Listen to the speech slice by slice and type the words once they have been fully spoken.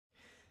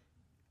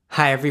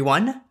Hi,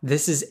 everyone.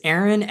 This is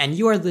Aaron, and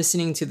you are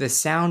listening to the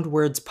Sound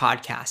Words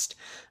Podcast,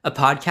 a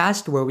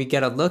podcast where we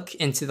get a look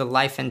into the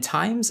life and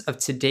times of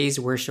today's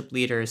worship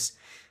leaders.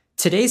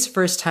 Today's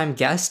first-time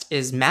guest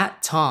is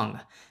Matt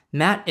Tong.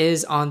 Matt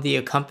is on the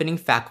accompanying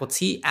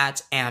faculty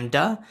at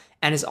AMDA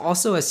and is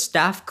also a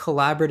staff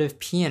collaborative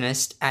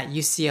pianist at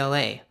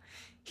UCLA.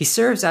 He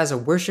serves as a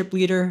worship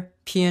leader,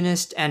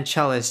 pianist, and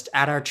cellist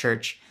at our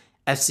church,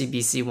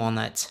 FCBC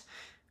Walnut.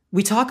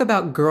 We talk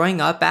about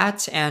growing up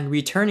at and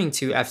returning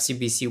to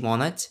FCBC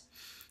Walnut,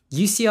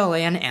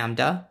 UCLA and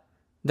AMDA,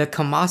 the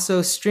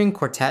Camasso String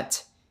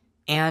Quartet,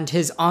 and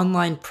his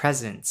online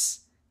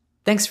presence.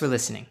 Thanks for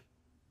listening.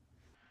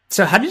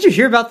 So how did you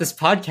hear about this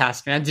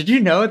podcast, man? Did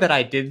you know that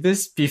I did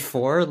this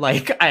before?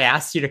 Like, I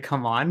asked you to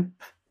come on?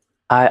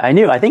 I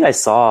knew. I think I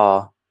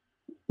saw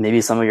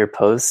maybe some of your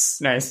posts.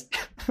 Nice.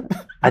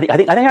 I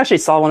think I actually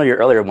saw one of your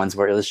earlier ones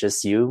where it was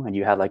just you and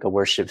you had like a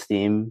worship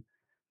theme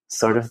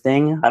sort of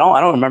thing. I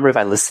don't remember if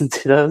I listened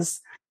to those,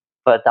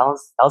 but that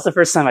was the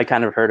first time I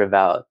kind of heard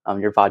about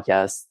your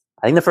podcast.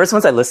 I think the first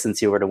ones I listened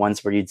to were the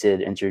ones where you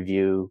did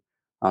interview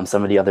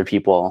some of the other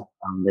people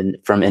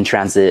from In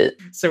Transit.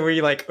 So were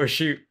you like, oh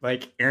shoot,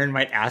 like Aaron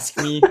might ask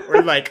me,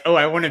 or like, oh,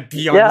 I want to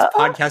be on this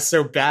podcast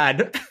so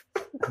bad?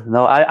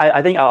 No,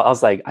 I think I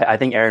was like, I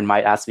think Aaron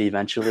might ask me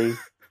eventually.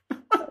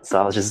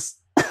 So I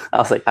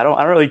was like, I don't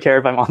really care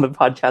if I'm on the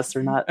podcast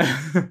or not.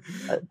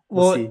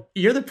 Well,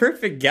 you're the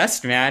perfect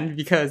guest, man,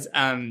 because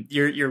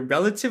you're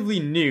relatively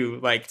new,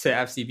 like, to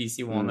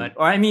FCBC Walnut.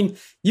 Or I mean,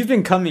 you've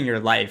been coming your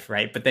life,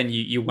 right? But then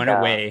you went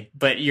away,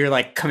 but you're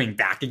like coming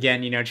back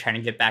again, trying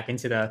to get back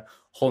into the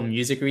whole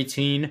music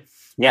routine.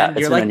 Yeah, and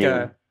you're like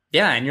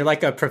and you're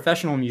like a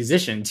professional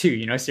musician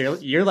too, so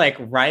you're like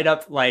right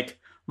up like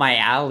my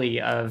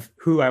alley of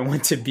who I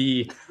want to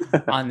be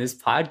on this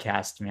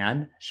podcast,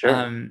 man.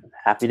 Sure.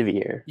 Happy to be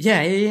here.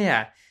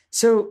 Yeah.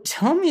 So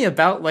tell me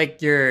about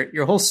like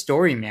your whole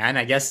story, man.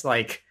 I guess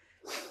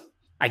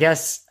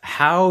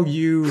how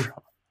you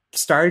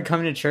started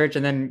coming to church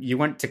and then you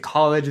went to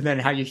college and then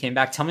how you came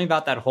back. Tell me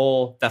about that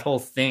whole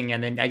thing.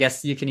 And then I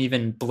guess you can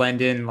even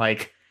blend in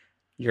like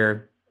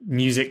your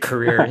music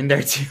career in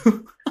there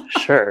too.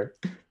 Sure.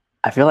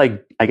 I feel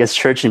like, I guess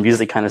church and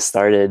music kind of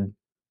started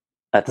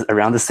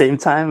around the same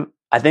time.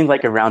 I think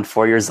like around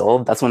 4 years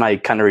old, that's when I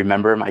kind of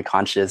remember my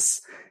conscious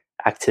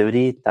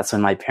activity. That's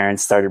when my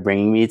parents started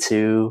bringing me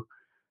to,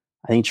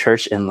 I think,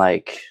 church in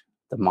like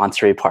the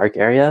Monterey Park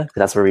area.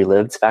 That's where we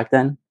lived back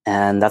then.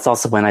 And that's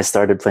also when I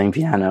started playing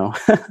piano.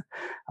 I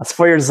was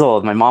 4 years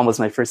old. My mom was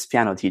my first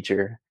piano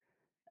teacher.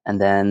 And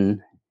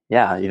then,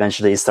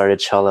 eventually started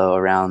cello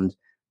around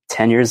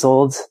 10 years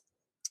old.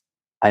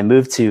 I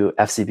moved to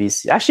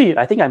FCBC. Actually,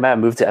 I think I might have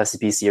moved to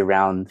FCBC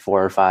around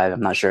 4 or 5. I'm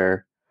not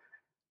sure.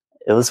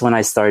 It was when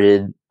I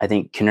started, I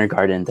think,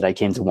 kindergarten that I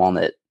came to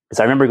Walnut.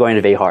 Because I remember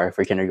going to Vehar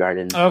for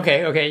kindergarten.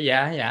 Okay,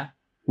 yeah.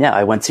 Yeah,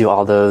 I went to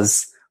all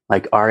those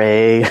like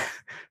RA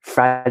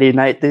Friday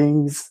night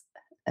things.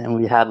 And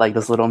we had like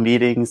those little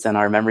meetings and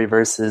our memory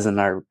verses and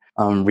our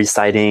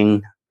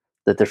reciting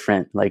the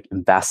different like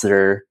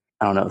ambassador,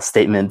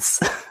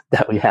 statements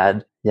that we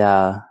had.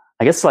 Yeah.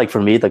 I guess like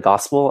for me, the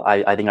gospel,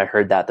 I think I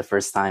heard that the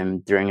first time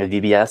during a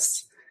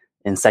VBS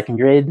in second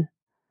grade.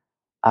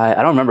 I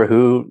don't remember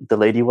who the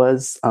lady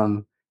was.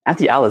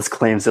 Auntie Alice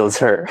claims it was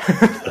her.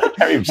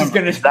 She's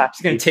gonna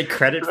take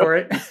credit for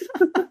it.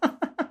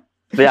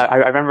 But yeah, I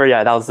remember.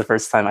 Yeah, that was the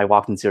first time I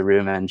walked into a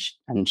room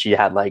and she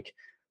had like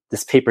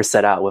this paper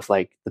set out with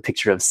like the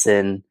picture of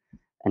sin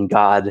and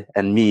God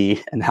and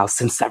me and how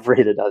sin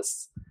separated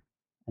us.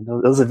 And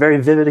it was a very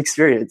vivid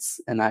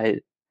experience. And I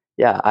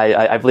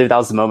believe that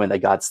was the moment that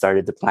God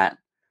started to plant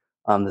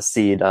the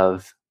seed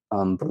of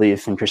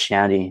belief in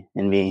Christianity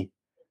in me.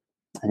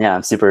 And yeah,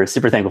 I'm super,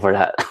 super thankful for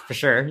that. For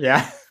sure.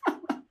 Yeah.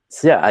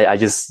 So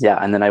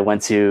yeah, and then I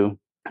went to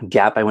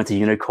Gap. I went to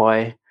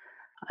Unicoi.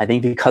 I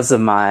think because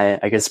of my,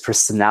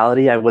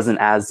 personality, I wasn't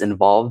as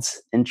involved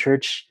in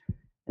church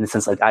in the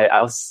sense like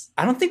I was.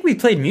 I don't think we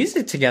played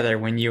music together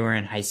when you were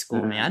in high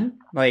school, man.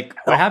 Like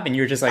what happened?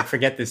 You were just like,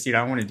 forget this, dude. I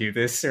don't want to do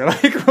this. Or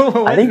like,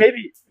 I think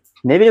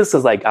maybe it was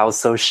because like I was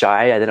so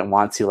shy. I didn't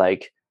want to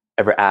like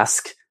ever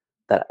ask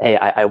that. Hey,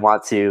 I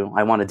want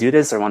to do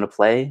this or want to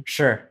play.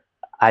 Sure.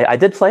 I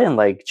did play in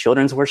like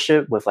children's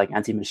worship with like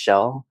Auntie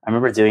Michelle. I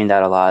remember doing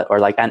that a lot. Or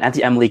like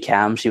Auntie Emily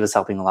Cam, she was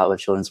helping a lot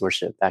with children's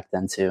worship back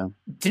then too.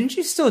 Didn't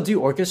you still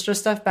do orchestra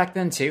stuff back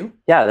then too?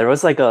 Yeah, there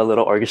was like a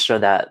little orchestra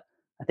that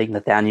I think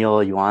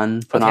Nathaniel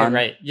Yuan put on.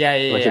 Right.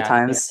 Yeah.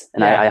 Times.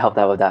 And I helped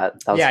out with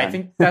that. That was fun. I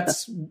think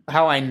that's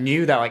how I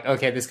knew that like,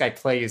 okay, this guy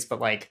plays,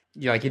 but like,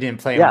 you didn't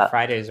play on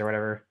Fridays or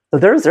whatever. So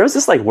there was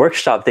this like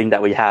workshop thing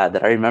that we had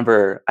that I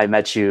remember I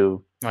met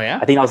you. Oh yeah?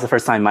 I think that was the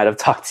first time I might have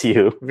talked to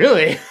you.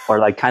 Really? Or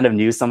like kind of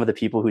knew some of the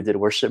people who did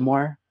worship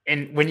more.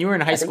 And when you were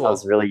in high school? I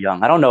was really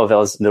young. I don't know if it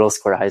was middle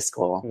school or high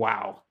school.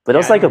 Wow. But it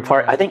was like a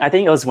part, I think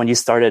it was when you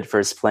started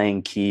first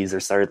playing keys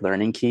or started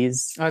learning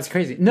keys. Oh, that's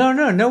crazy.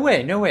 No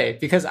way.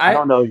 Because I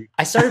don't know.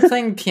 I started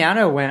playing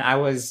piano when I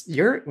was,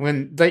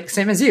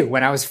 same as you,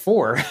 when I was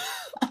 4.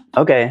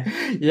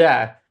 Okay.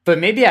 Yeah. but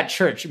maybe at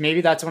church,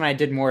 maybe that's when I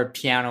did more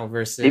piano Maybe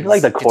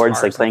like versus the chords,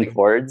 guitar or like playing something.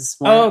 chords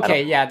more. Oh, I okay,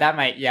 don't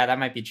know. yeah, that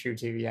might be true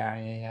too.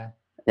 Yeah.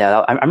 Yeah,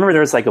 I remember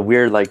there was like a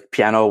weird like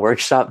piano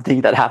workshop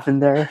thing that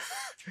happened there.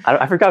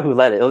 I forgot who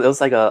led it. It was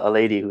like a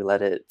lady who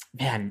led it.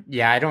 Man,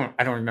 yeah, I don't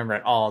remember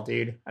at all,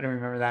 dude. I don't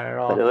remember that at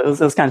But all. it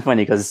was kind of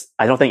funny because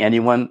I don't think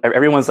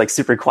everyone's like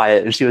super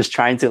quiet, and she was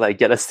trying to like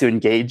get us to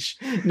engage,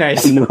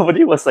 Nice. and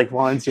nobody was like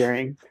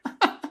volunteering.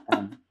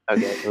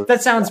 Okay,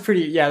 That sounds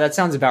pretty, yeah, that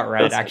sounds about it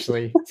right, was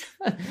actually.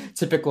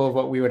 Typical of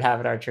what we would have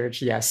at our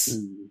church, yes.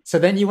 mm. So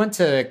then you went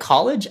to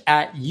college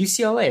at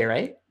UCLA,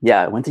 right?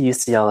 Yeah, I went to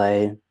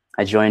UCLA.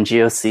 I joined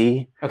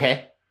GOC,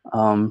 Okay.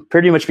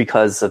 pretty much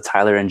because of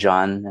Tyler and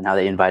John and how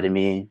they invited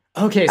me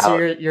Okay, so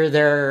out. you're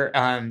their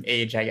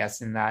age, I guess,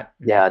 in that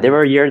Yeah, they group.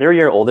 were a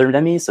year older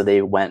than me, so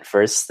they went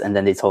first, and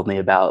then they told me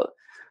about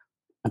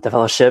the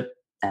fellowship,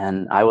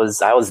 and I was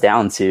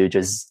down to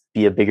just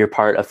be a bigger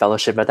part of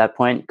fellowship at that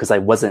point because I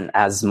wasn't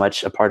as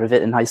much a part of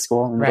it in high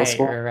school and middle Right,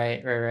 school.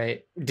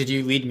 right. Did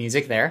you lead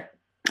music there?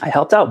 I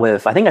helped out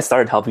with I think I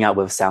started helping out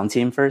with sound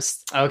team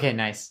first, Okay,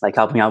 nice. like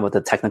helping out with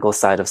the technical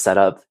side of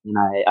setup, and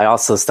I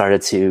also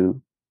started to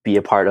be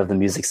a part of the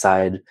music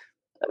side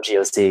of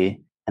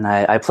GOC, and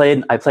I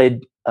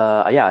played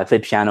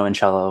piano and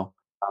cello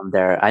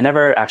there. I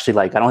never actually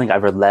like I don't think I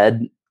ever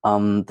led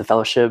the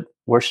fellowship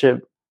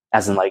worship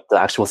as in like the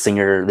actual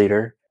singer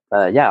leader.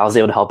 But yeah, I was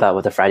able to help out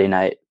with the Friday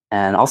night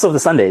and also the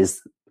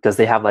Sundays because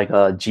they have like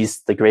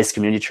the Grace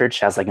Community Church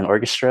has like an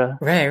orchestra.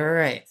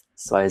 Right.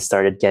 So I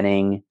started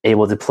getting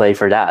able to play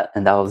for that,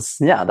 and that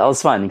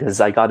was fun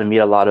because I got to meet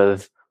a lot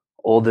of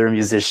older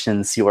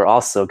musicians who were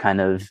also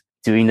kind of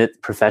doing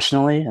it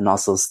professionally and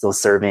also still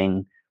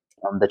serving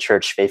the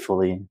church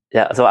faithfully.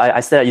 Yeah, so I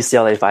stayed at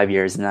UCLA 5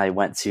 years, and I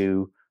went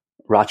to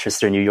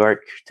Rochester, New York,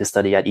 to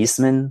study at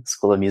Eastman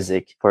School of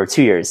Music for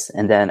 2 years,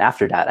 and then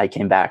after that, I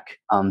came back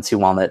to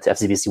Walnut, to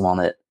FCBC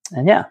Walnut,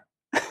 and yeah,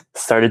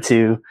 started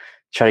to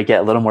try to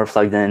get a little more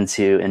plugged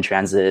into in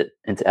transit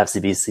into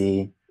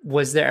FCBC.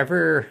 Was there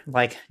ever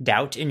like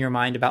doubt in your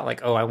mind about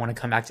like, oh, I want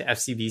to come back to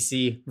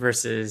FCBC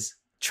versus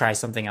try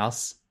something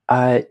else?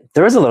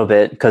 There was a little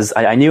bit because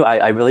I knew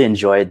I really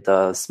enjoyed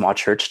the small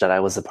church that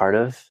I was a part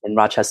of in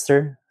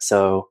Rochester.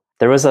 So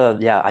there was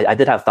I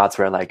did have thoughts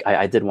where like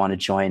I did want to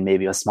join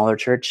maybe a smaller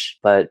church,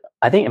 but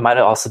I think it might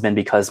have also been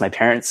because my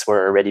parents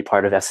were already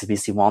part of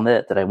FCBC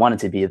Walnut that I wanted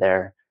to be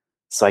there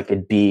so I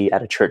could be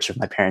at a church of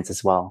my parents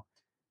as well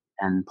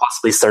and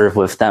possibly serve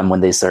with them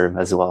when they serve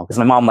as well. Because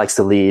my mom likes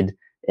to lead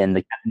in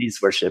the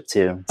Cantonese worship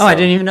too. Oh, I So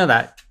didn't even know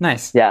that.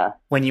 Nice. yeah.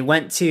 When you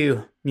went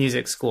to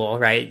music school,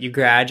 right? You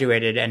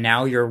graduated and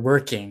now you're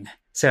working.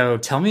 So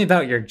tell me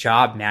about your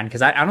job, man,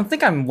 because I don't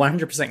think I'm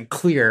 100%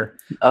 clear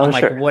Oh, on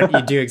like sure. what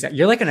you do exactly.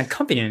 You're like an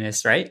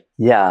accompanist, right?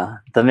 Yeah.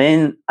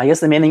 I guess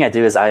the main thing I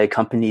do is I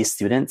accompany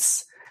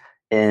students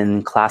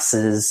in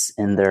classes,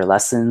 in their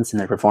lessons, in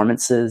their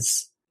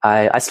performances.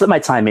 I split my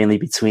time mainly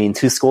between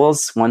two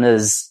schools. One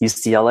is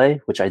UCLA,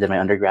 which I did my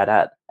undergrad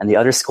at, and the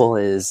other school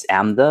is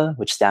AMDA,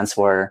 which stands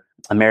for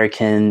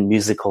American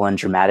Musical and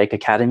Dramatic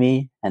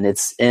Academy, and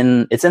it's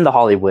in the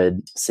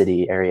Hollywood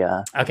city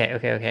area.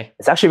 Okay.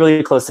 It's actually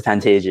really close to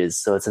Pantages,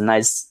 so it's a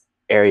nice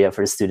area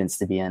for students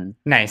to be in.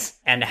 Nice.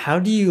 And how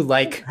do you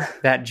like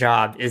that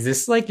job? Is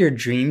this like your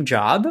dream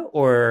job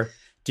or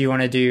do you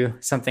want to do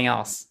something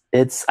else?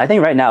 I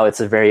think right now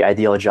it's a very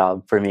ideal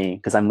job for me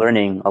because I'm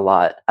learning a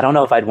lot. I don't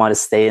know if I'd want to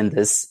stay in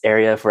this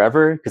area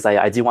forever because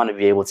I do want to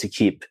be able to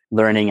keep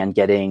learning and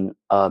getting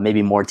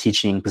maybe more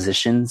teaching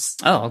positions.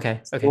 Oh,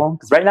 okay.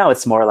 Because right now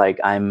it's more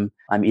like I'm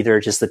either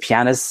just the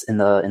pianist in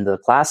the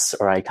class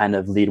or I kind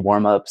of lead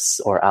warm-ups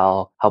or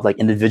I'll help like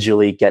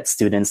individually get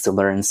students to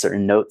learn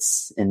certain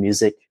notes in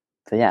music.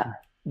 But yeah.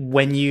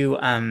 When you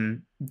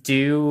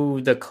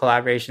do the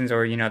collaborations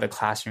or the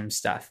classroom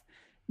stuff,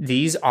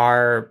 these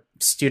are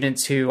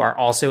students who are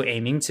also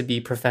aiming to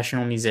be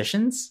professional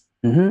musicians.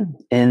 Mm-hmm.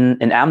 In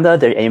AMDA,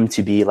 they aim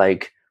to be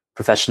like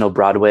professional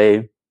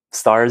Broadway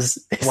stars,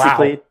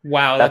 basically.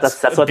 Wow,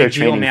 That's what they're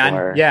training man.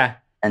 for. Yeah,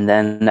 And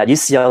then at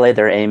UCLA,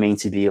 they're aiming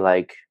to be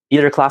like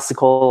either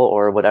classical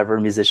or whatever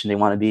musician they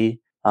want to be.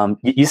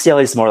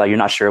 UCLA is more like you're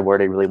not sure where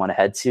they really want to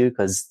head to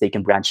because they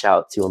can branch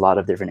out to a lot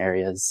of different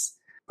areas.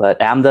 But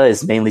AMDA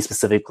is mainly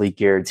specifically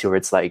geared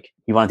towards like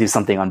you want to do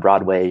something on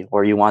Broadway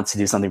or you want to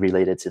do something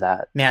related to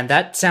that. man,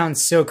 that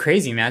sounds so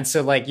crazy, man.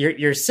 So like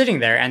you're sitting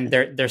there and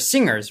they're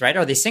singers, right?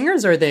 Are they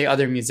singers or are they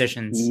other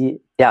musicians?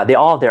 Yeah, they're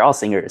all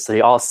singers. So they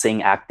all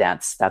sing, act,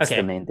 dance. That's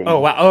the main thing. Oh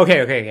wow.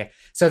 Okay.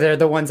 So they're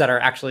the ones that are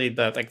actually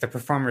the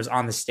performers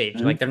on the stage.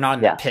 Mm-hmm. Like they're not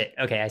in the pit.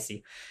 Okay, I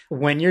see.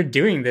 When you're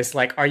doing this,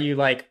 like, are you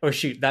like, oh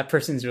shoot, that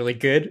person's really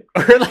good,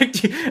 or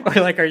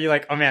like, are you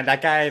like, oh man,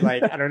 that guy,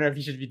 like, I don't know if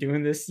you should be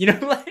doing this,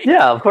 like.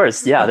 Yeah, of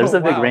course. Yeah, there's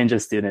a big wow. range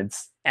of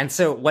students. And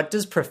so, what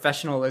does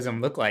professionalism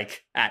look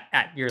like at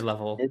your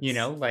level?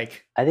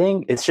 Like, I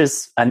think it's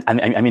just,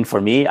 I mean, for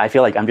me, I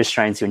feel like I'm just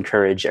trying to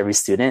encourage every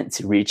student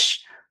to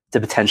reach the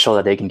potential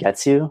that they can get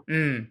to.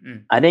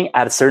 I think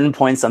at a certain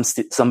point,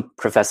 some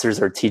professors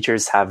or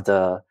teachers have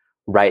the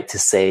right to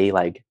say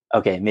like,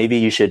 okay, maybe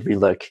you should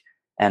relook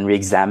and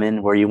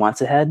re-examine where you want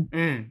to head.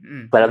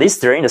 But at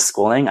least during the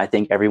schooling, I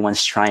think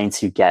everyone's trying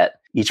to get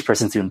each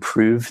person to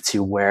improve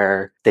to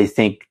where they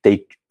think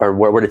they, or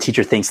where the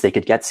teacher thinks they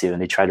could get to,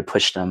 and they try to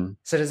push them.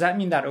 So does that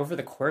mean that over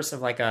the course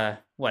of like a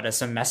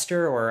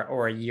semester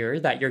or a year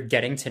that you're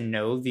getting to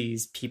know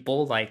these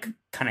people like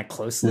kind of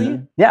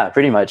closely? Yeah,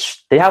 pretty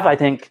much. They have, I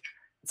think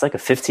it's like a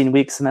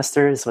 15-week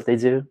semester is what they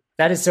do.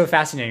 That is so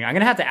fascinating. I'm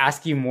gonna have to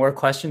ask you more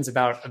questions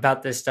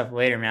about this stuff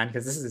later, man,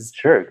 because this is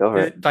sure, go for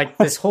it. Like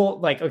this whole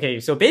like, okay,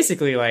 so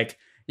basically like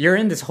you're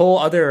in this whole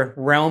other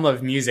realm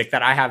of music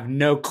that I have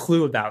no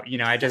clue about.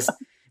 I just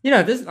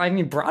this, I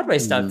mean, Broadway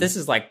stuff, this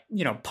is like,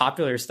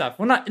 popular stuff.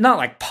 Well, not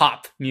like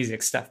pop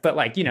music stuff, but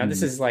like,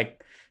 this is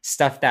like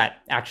stuff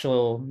that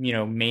actual,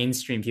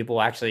 mainstream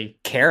people actually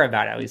care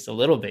about at least a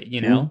little bit,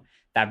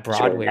 that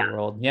Broadway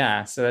world.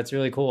 Yeah. So that's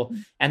really cool.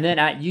 And then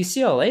at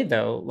UCLA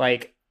though,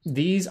 like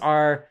these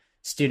are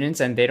students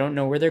and they don't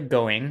know where they're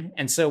going.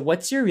 And so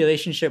what's your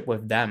relationship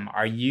with them?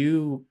 Are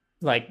you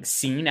like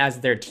seen as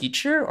their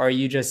teacher, or are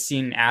you just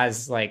seen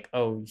as like,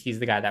 oh, he's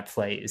the guy that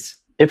plays?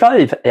 It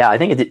probably, yeah, I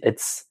think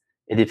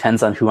it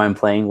depends on who I'm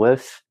playing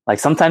with. Like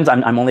sometimes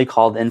I'm only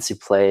called in to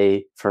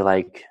play for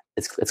like,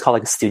 it's called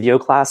like a studio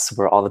class,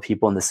 where all the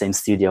people in the same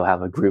studio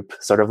have a group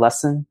sort of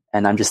lesson.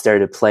 And I'm just there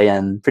to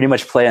pretty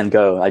much play and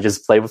go. I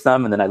just play with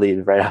them and then I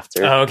leave right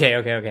after. Oh,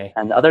 okay.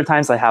 And other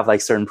times I have like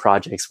certain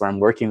projects where I'm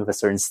working with a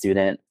certain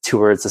student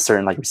towards a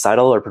certain like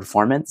recital or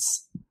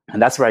performance.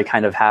 And that's where I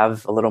kind of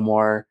have a little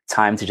more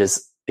time to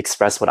just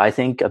express what I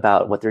think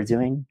about what they're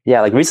doing.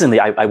 Yeah, like recently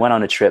I went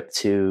on a trip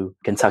to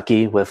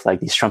Kentucky with like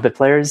these trumpet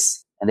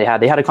players. And they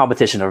had a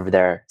competition over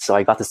there. So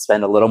I got to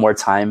spend a little more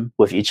time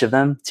with each of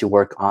them to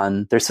work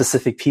on their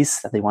specific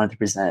piece that they wanted to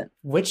present.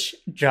 Which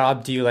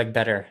job do you like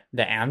better,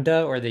 the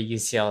AMDA or the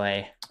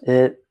UCLA?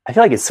 I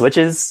feel like it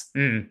switches,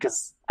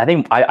 because I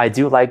think I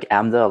do like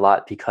AMDA a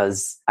lot,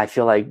 because I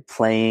feel like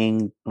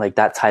playing like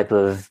that type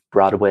of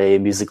Broadway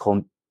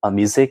musical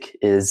music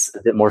is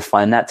a bit more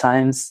fun at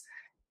times,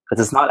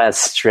 because it's not as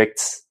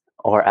strict,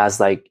 or as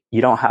like, you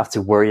don't have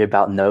to worry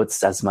about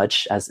notes as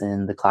much as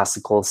in the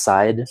classical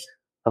side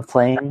of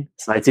playing.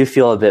 So I do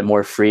feel a bit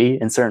more free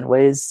in certain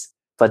ways.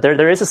 But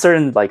there is a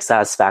certain like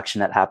satisfaction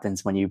that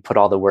happens when you put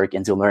all the work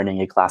into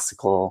learning a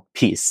classical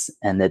piece,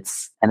 and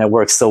it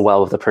works so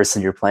well with the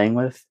person you're playing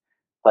with.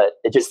 But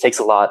it just takes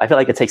a lot. I feel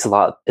like it takes a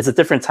lot. It's a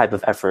different type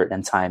of effort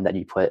and time that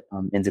you put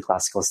into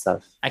classical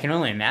stuff. I can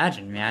only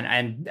imagine, man.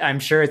 And I'm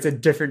sure it's a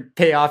different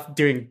payoff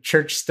doing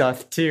church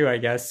stuff too, I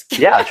guess.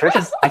 Yeah, I feel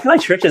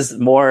like church is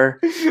more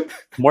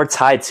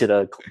tied to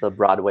the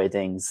Broadway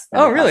things.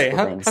 Oh, really?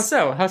 How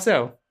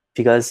so?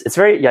 Because it's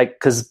very,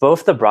 because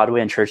both the Broadway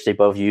and church, they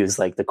both use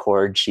like the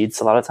chord sheets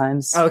a lot of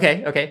times.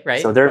 Okay,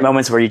 right. So there are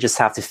moments where you just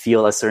have to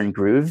feel a certain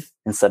groove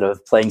instead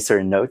of playing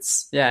certain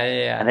notes. Yeah.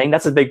 And I think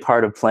that's a big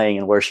part of playing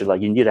in worship. Like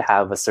you need to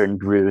have a certain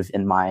groove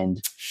in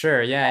mind.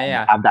 Sure,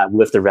 yeah. Have that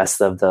with the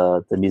rest of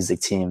the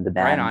music team, the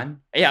band. Right on.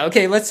 Yeah,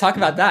 okay, let's talk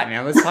about that,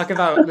 man. Let's talk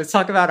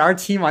about our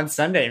team on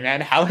Sunday, man.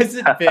 How has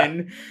it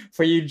been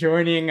for you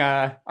joining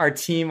our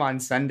team on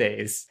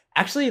Sundays?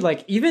 Actually,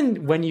 like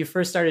even when you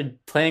first started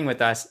playing with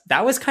us,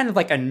 that was kind of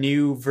like a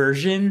new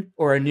version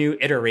or a new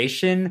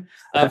iteration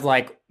of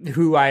like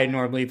who I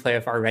normally play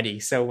with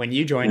already. So when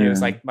you joined, it was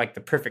like the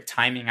perfect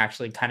timing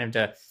actually kind of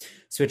to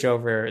switch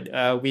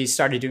over. We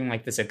started doing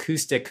like this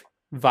acoustic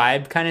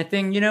vibe kind of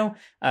thing,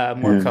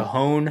 more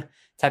cajon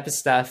type of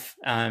stuff.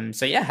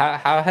 So yeah,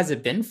 how has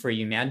it been for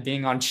you, man,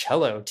 being on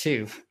cello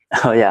too?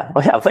 Oh yeah.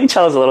 Playing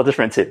cello is a little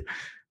different too.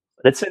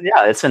 But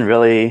it's been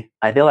really,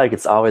 I feel like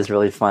it's always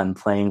really fun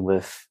playing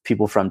with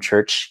people from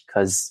church,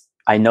 because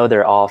I know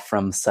they're all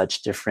from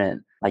such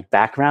different like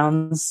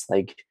backgrounds,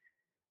 like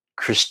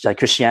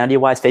Christianity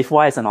wise, faith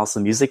wise, and also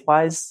music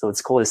wise. So it's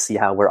cool to see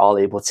how we're all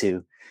able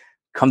to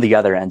come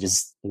together and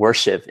just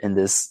worship in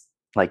this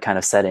like kind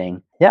of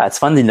setting. Yeah, it's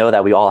fun to know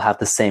that we all have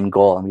the same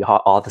goal and we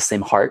all have the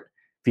same heart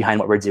behind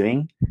what we're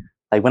doing.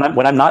 Like when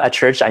I'm not at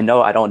church, I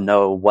don't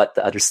know what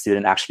the other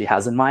student actually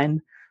has in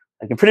mind.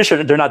 Like, I'm pretty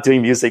sure they're not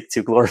doing music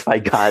to glorify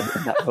God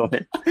in that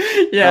moment.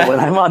 Yeah. But when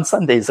I'm on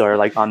Sundays or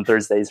like on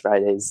Thursdays,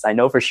 Fridays, I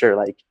know for sure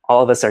like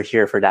all of us are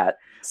here for that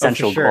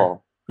central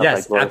goal of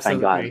like glorifying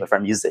God with our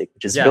music,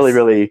 which is really,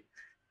 really,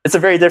 it's a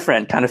very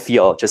different kind of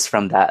feel just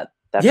from that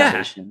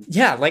foundation.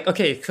 Yeah. Like,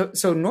 okay.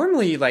 So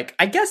normally, like,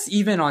 I guess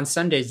even on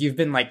Sundays, you've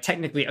been like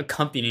technically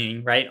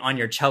accompanying, right, on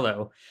your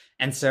cello.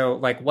 And so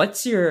like,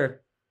 what's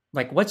your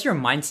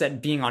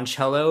mindset being on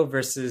cello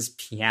versus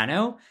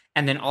piano?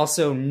 And then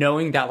also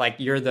knowing that like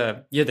you're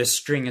the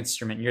string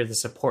instrument, you're the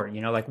support,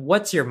 like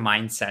what's your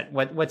mindset?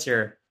 What's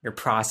your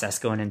process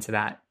going into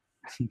that?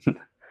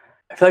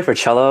 I feel like for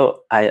cello,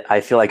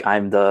 I feel like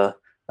I'm the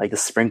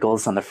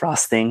sprinkles on the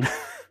frosting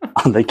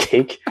on the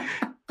cake,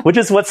 which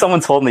is what someone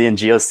told me in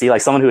GOC,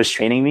 like someone who was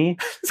training me.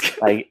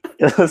 Like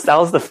that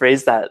was the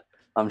phrase that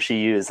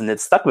she used, and it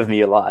stuck with me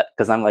a lot,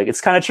 because I'm like,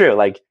 it's kind of true.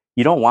 Like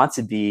you don't want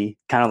to be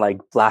kind of like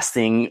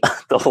blasting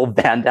the whole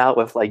band out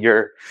with like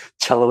your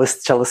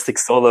cellistic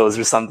solos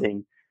or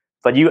something,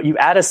 but you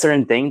add a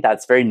certain thing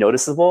that's very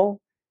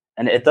noticeable,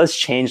 and it does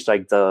change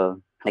like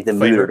the like the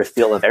mood or flavor. the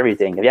feel of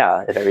everything.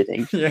 Yeah, of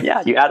everything. Yeah.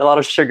 Yeah, you add a lot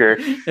of sugar.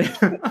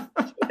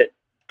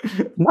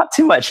 Not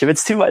too much. If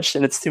it's too much,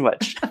 then it's too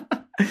much.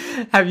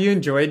 Have you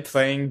enjoyed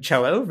playing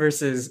cello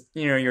versus,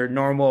 your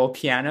normal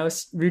piano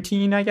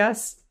routine, I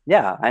guess?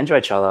 Yeah, I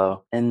enjoy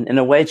cello. And in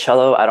a way,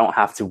 cello, I don't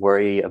have to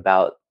worry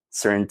about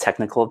certain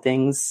technical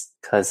things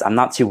because I'm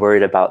not too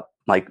worried about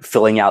like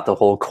filling out the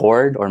whole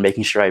chord or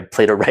making sure I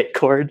play the right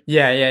chord.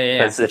 Yeah.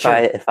 Because if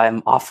Sure.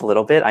 I'm off a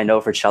little bit, I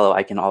know for cello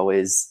I can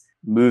always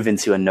move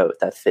into a note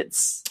that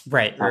fits.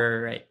 Right.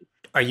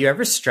 Are you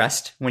ever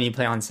stressed when you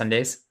play on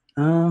Sundays?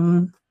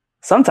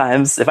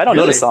 Sometimes if I don't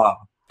know the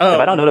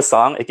Really?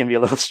 song, it can be a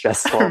little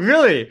stressful.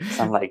 Really?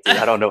 So I'm like, dude,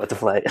 I don't know what to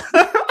play.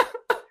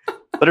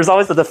 But there's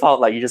always the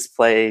default, like you just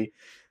play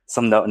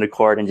some note in the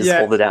chord and just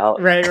hold it out.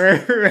 Right.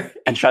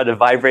 And try to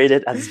vibrate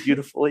it as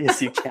beautifully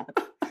as you can.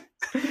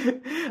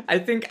 I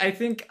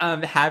think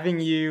having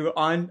you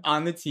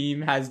on the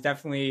team has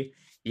definitely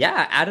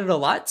added a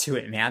lot to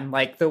it, man.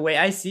 Like the way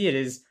I see it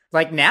is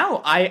like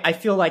now I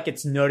feel like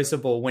it's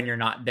noticeable when you're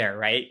not there,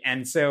 right?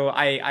 And so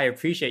I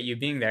appreciate you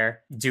being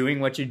there, doing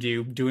what you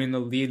do, doing the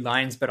lead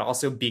lines, but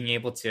also being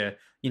able to,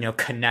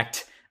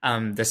 connect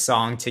the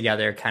song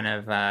together, kind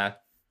of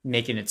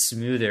making it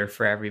smoother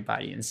for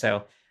everybody. And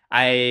so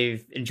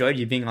I've enjoyed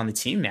you being on the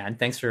team, man.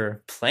 Thanks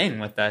for playing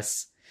with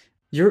us.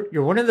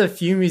 You're one of the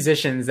few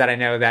musicians that I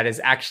know that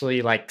is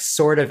actually like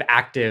sort of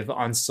active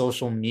on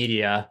social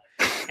media.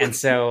 And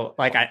so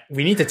like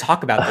we need to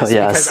talk about this.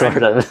 Because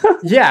sort of.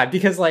 Yeah,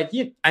 because like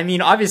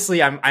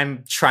obviously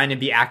I'm trying to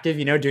be active,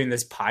 doing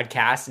this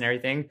podcast and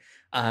everything.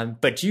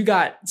 But you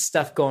got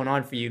stuff going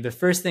on for you. The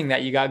first thing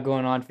that you got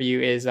going on for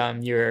you is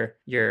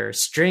your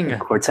string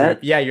quartet.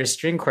 Group. Yeah, your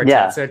string quartet.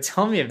 Yeah. So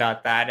tell me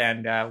about that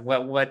and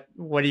what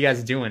are you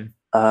guys doing?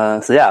 We're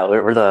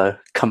the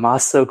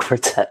Kamaso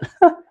Quartet.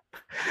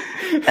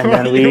 And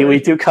then we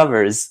do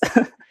covers.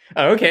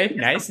 Oh, okay,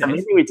 nice. The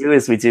main thing we do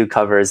is we do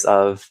covers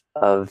of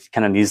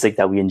kind of music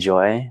that we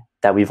enjoy,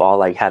 that we've all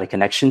like had a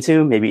connection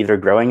to, maybe either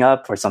growing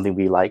up or something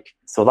we like.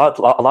 So a lot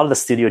of the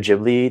Studio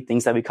Ghibli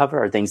things that we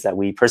cover are things that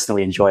we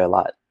personally enjoy a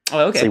lot.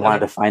 Oh, okay. So we wanted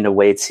to find a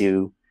way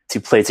to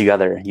play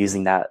together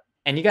using that.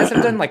 And you guys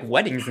have done like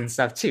weddings and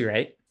stuff too,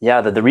 right?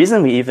 Yeah, the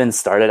reason we even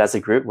started as a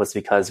group was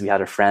because we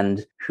had a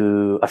friend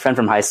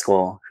from high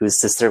school whose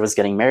sister was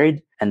getting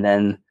married, and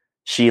then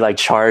she like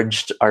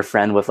charged our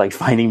friend with like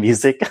finding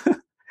music.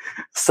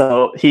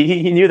 So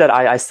he knew that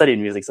I studied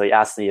music, so he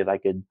asked me if I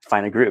could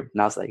find a group,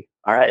 and I was like,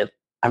 all right,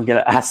 I'm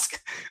gonna ask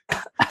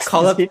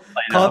call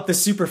up the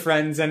super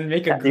friends and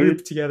make a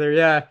group together.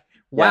 Yeah.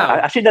 Wow.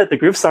 Yeah, actually the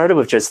group started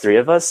with just three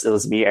of us. It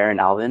was me, Aaron,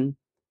 Alvin.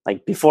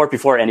 Like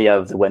before any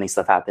of the wedding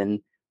stuff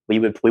happened, we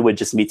would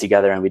just meet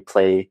together and we'd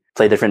play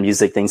different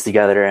music things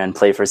together and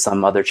play for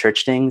some other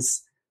church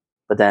things.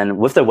 But then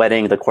with the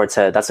wedding, the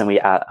quartet, that's when we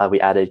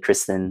added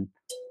Kristen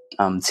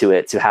to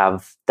it, to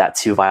have that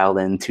 2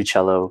 violin, 2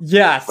 cello.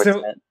 Yeah. Quartet,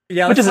 so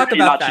yeah, let's talk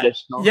about that.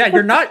 Traditional. Yeah,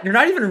 you're not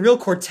even a real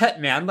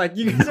quartet, man. Like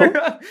you guys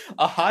are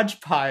a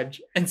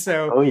hodgepodge. And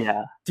so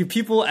do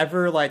people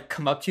ever like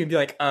come up to you and be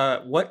like,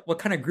 what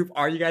kind of group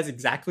are you guys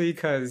exactly?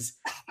 Because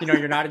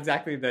you're not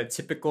exactly the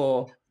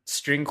typical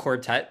string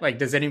quartet. Like,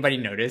 does anybody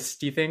notice,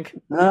 do you think?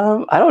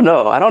 I don't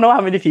know. I don't know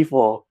how many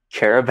people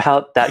care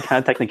about that kind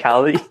of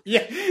technicality.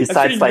 Yeah.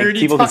 Besides like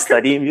people who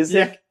study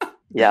music. Yeah.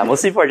 Yeah,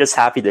 most people are just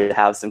happy to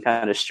have some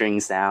kind of string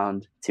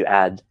sound to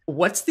add.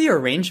 What's the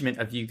arrangement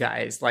of you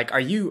guys? Like,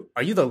 are you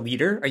the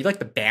leader? Are you like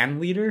the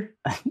band leader?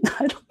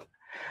 I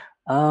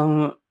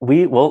don't.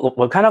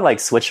 We'll kind of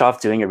like switch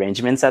off doing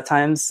arrangements at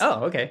times.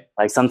 Oh, okay.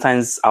 Like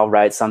sometimes I'll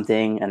write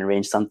something and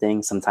arrange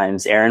something.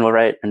 Sometimes Aaron will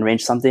write and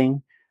arrange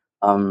something.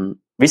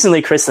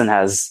 Recently, Kristen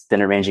has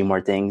been arranging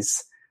more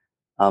things.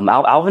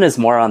 Alvin is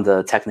more on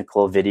the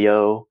technical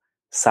video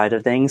side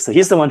of things, so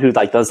he's the one who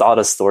like does all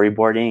the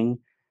storyboarding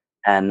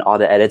and all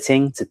the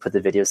editing to put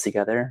the videos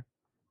together.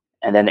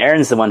 And then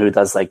Aaron's the one who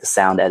does like the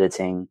sound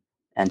editing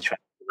and try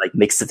to like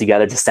mix it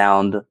together to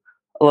sound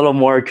a little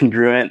more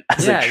congruent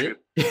as a group.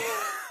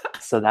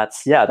 So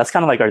that's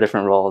kind of like our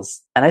different roles.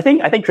 And I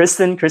think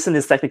Kristen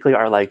is technically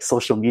our like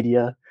social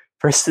media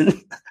person.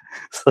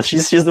 So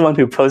she's the one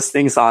who posts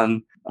things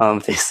on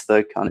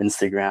Facebook, on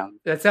Instagram.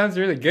 That sounds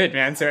really good,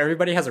 man. So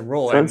everybody has a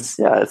role. So it's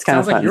kind of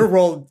sounds fun. Like your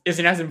role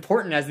isn't as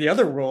important as the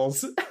other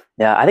roles.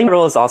 Yeah, I think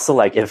role is also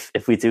like if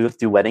we do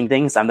wedding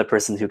things, I'm the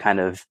person who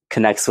kind of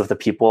connects with the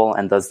people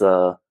and does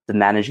the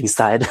managing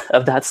side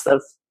of that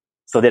stuff,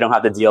 so they don't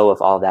have to deal with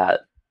all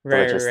that.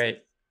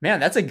 Right. Man,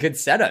 that's a good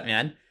setup,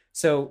 man.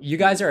 So you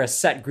guys are a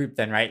set group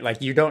then, right? Like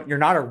you're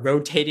not a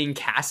rotating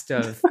cast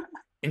of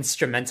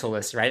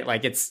instrumentalists, right?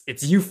 Like it's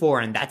you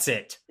four and that's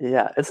it.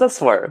 Yeah, it's us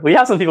four. We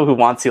have some people who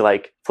want to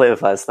like play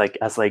with us, like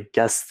as like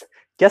guest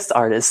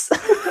artists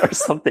or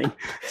something.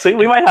 So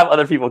we might have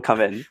other people come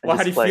in. Well,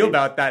 how do you feel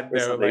about that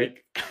though?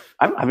 Like,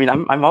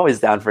 I'm always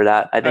down for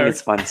that. I think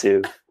it's fun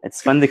too.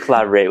 It's fun to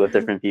collaborate with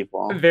different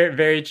people. Very,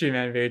 very true,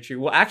 man. Very true.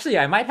 Well, actually,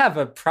 I might have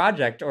a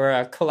project or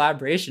a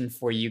collaboration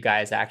for you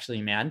guys.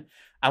 Actually, man,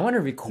 I want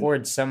to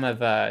record some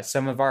of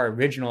our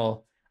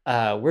original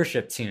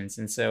worship tunes.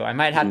 And so I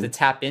might have to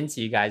tap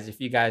into you guys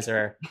if you guys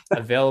are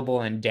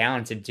available and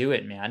down to do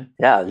it, man.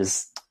 Yeah,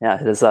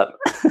 hit us up.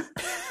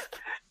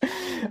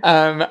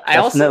 I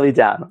also Definitely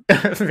down.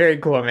 very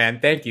cool, man.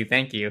 Thank you,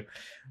 thank you.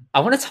 I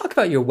want to talk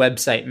about your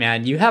website,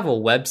 man. You have a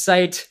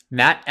website, Oh,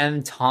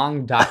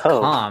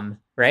 mattmtong.com,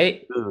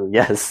 right? ooh,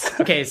 yes.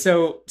 Okay,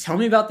 so tell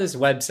me about this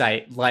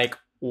website. Like,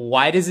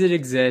 why does it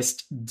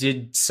exist?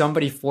 Did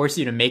somebody force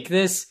you to make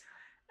this?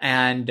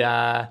 And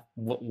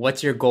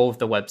what's your goal with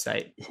the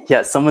website?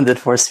 Yeah, someone did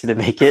force me to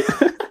make it.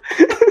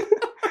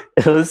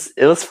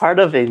 It was part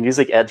of a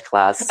music ed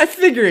class. I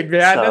figured,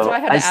 man. So That's why I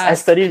had to ask. I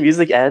studied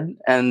music ed,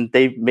 and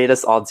they made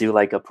us all do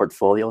like a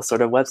portfolio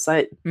sort of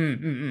website.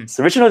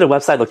 So originally the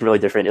website looked really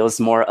different. It was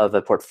more of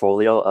a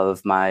portfolio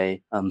of my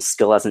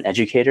skill as an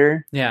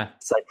educator. Yeah.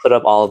 So I put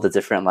up all of the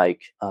different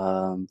like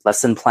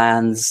lesson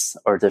plans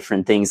or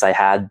different things I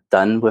had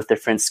done with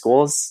different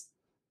schools.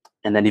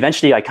 And then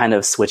eventually I kind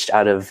of switched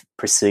out of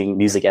pursuing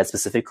music ed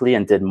specifically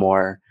and did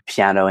more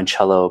piano and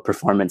cello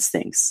performance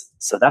things.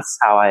 So that's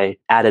how I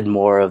added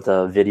more of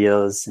the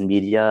videos and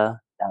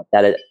media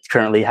that it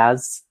currently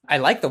has. I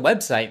like the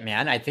website,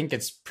 man. I think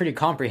it's pretty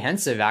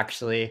comprehensive,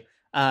 actually.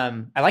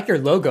 I like your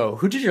logo.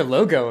 Who did your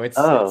logo? It's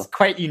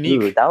quite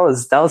unique. Ooh, that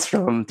was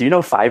from, do you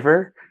know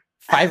Fiverr?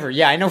 Fiverr.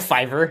 Yeah, I know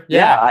Fiverr.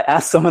 Yeah, I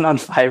asked someone on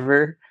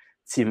Fiverr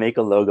to make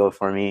a logo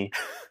for me.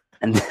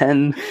 And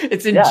then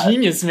it's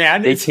ingenious,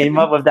 man. They came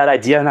up with that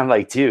idea, and I'm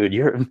like, dude,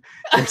 you're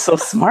so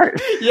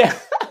smart. Yeah.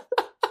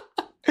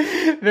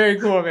 Very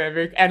cool,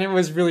 man. And it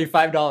was really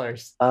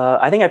 $5.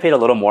 I think I paid a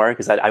little more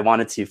because I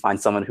wanted to find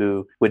someone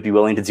who would be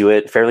willing to do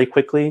it fairly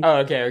quickly.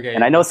 Oh, okay.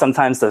 And I know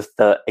sometimes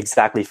the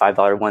exactly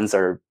 $5 ones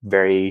are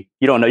very,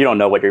 you don't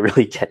know what you're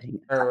really getting.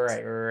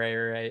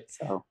 Right.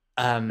 So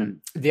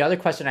the other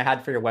question I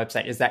had for your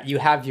website is that you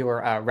have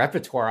your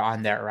repertoire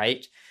on there,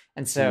 right?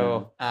 And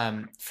so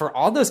for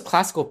all those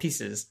classical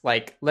pieces,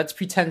 like let's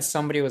pretend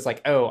somebody was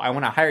like, oh, I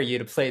want to hire you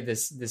to play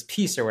this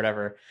piece or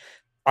whatever.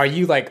 Are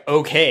you like,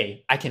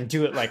 okay, I can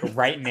do it like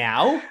right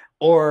now?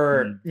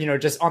 Or,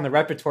 just on the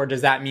repertoire, does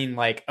that mean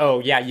like,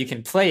 oh yeah, you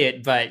can play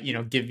it, but,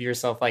 give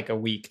yourself like a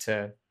week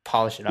to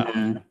polish it up?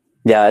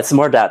 Yeah, it's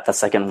more that the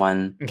second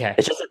one. Okay.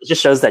 It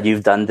just shows that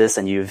you've done this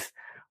and you've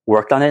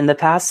worked on it in the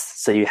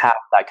past. So you have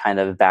that kind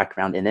of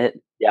background in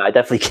it. Yeah, I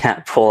definitely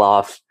can't pull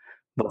off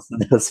most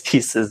of those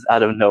pieces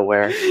out of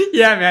nowhere.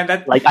 Yeah, man.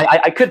 That like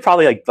I could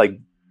probably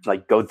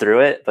like go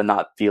through it, but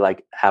not be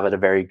like have it a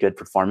very good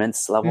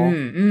performance level.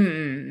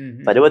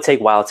 But it would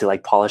take a while to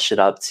like polish it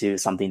up to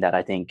something that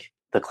I think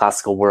the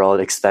classical world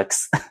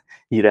expects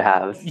you to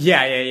have.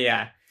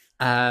 Yeah.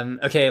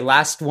 Okay,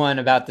 last one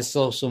about the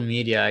social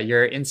media.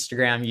 Your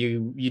Instagram,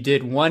 you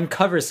did one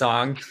cover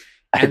song,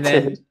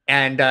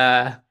 and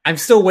I'm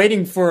still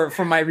waiting for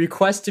my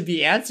request to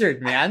be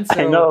answered, man. So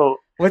I know.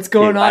 What's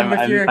going on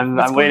with your? I'm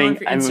waiting.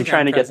 I'm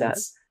trying to get that.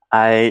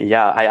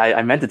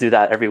 I meant to do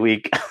that every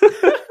week.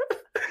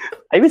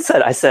 I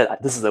said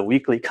this is a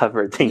weekly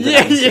cover thing.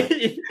 Yeah.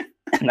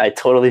 And I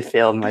totally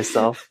failed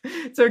myself.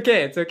 It's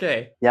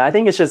okay. Yeah, I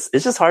think it's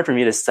just hard for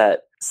me to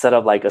set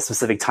up like a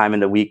specific time in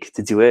the week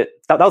to do it.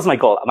 That was my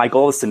goal. My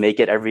goal is to make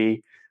it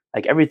every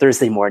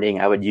Thursday morning.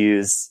 I would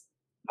use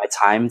my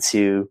time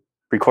to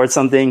record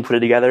something, put it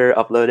together,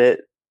 upload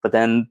it. But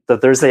then the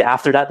Thursday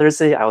after that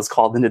Thursday, I was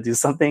called in to do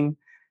something.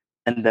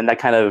 And then that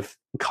kind of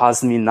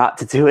caused me not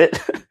to do it.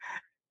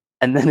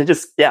 And then it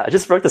just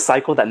broke the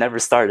cycle that never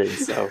started.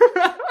 So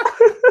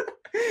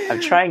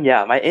I'm trying.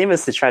 Yeah, my aim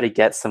is to try to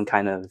get some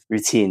kind of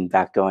routine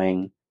back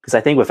going. Because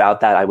I think without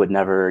that, I would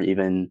never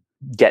even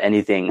get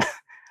anything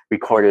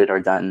recorded or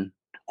done.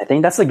 I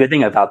think that's the good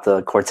thing about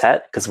the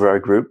quartet, because we're a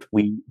group.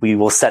 We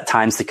will set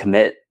times to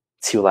commit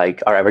to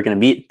like, all right, we're going to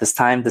meet this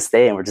time, this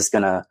day, and we're just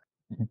going to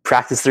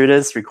practice through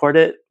this, record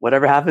it.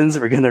 Whatever happens,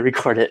 we're gonna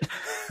record it,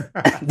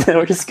 and then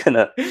we're just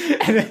gonna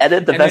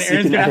edit the best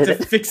you can edit. Have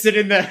to fix it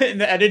in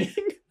the editing.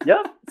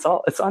 Yeah,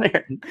 it's on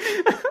Aaron.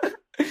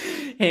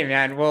 Hey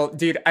man, well,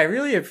 dude, I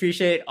really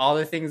appreciate all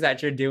the things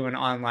that you're doing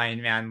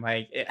online, man.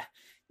 Like,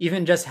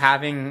 even just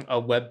having a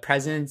web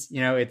presence,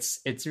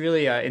 it's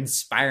really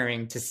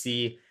inspiring to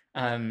see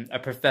a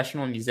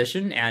professional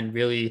musician and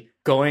really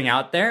going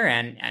out there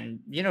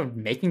and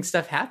making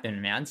stuff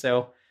happen, man.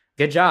 So.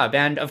 Good job.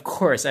 And of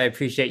course, I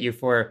appreciate you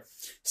for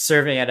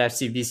serving at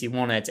FCBC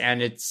Walnuts.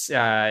 And it's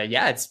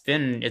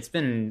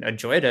been a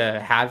joy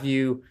to have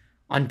you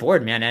on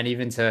board, man, and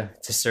even to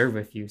serve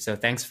with you. So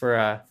thanks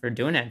for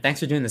doing it. Thanks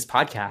for doing this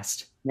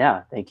podcast.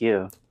 Yeah, thank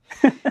you.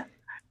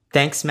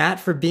 Thanks, Matt,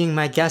 for being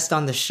my guest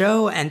on the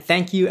show. And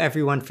thank you,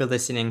 everyone, for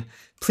listening.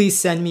 Please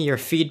send me your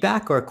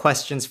feedback or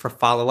questions for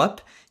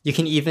follow-up. You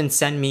can even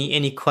send me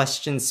any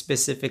questions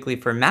specifically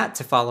for Matt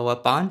to follow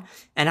up on,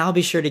 and I'll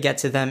be sure to get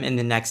to them in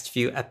the next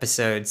few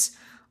episodes.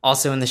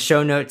 Also, in the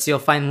show notes, you'll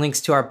find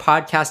links to our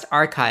podcast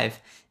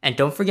archive. And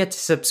don't forget to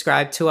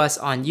subscribe to us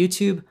on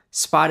YouTube,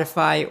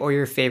 Spotify, or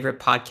your favorite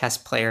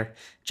podcast player.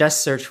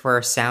 Just search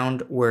for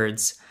Sound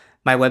Words.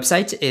 My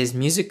website is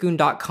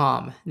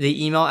musicgoon.com.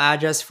 The email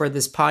address for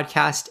this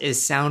podcast is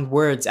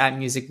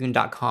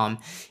soundwords@musicgoon.com.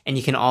 And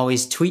you can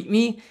always tweet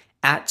me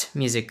at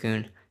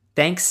musicgoon.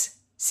 Thanks.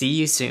 See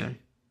you soon.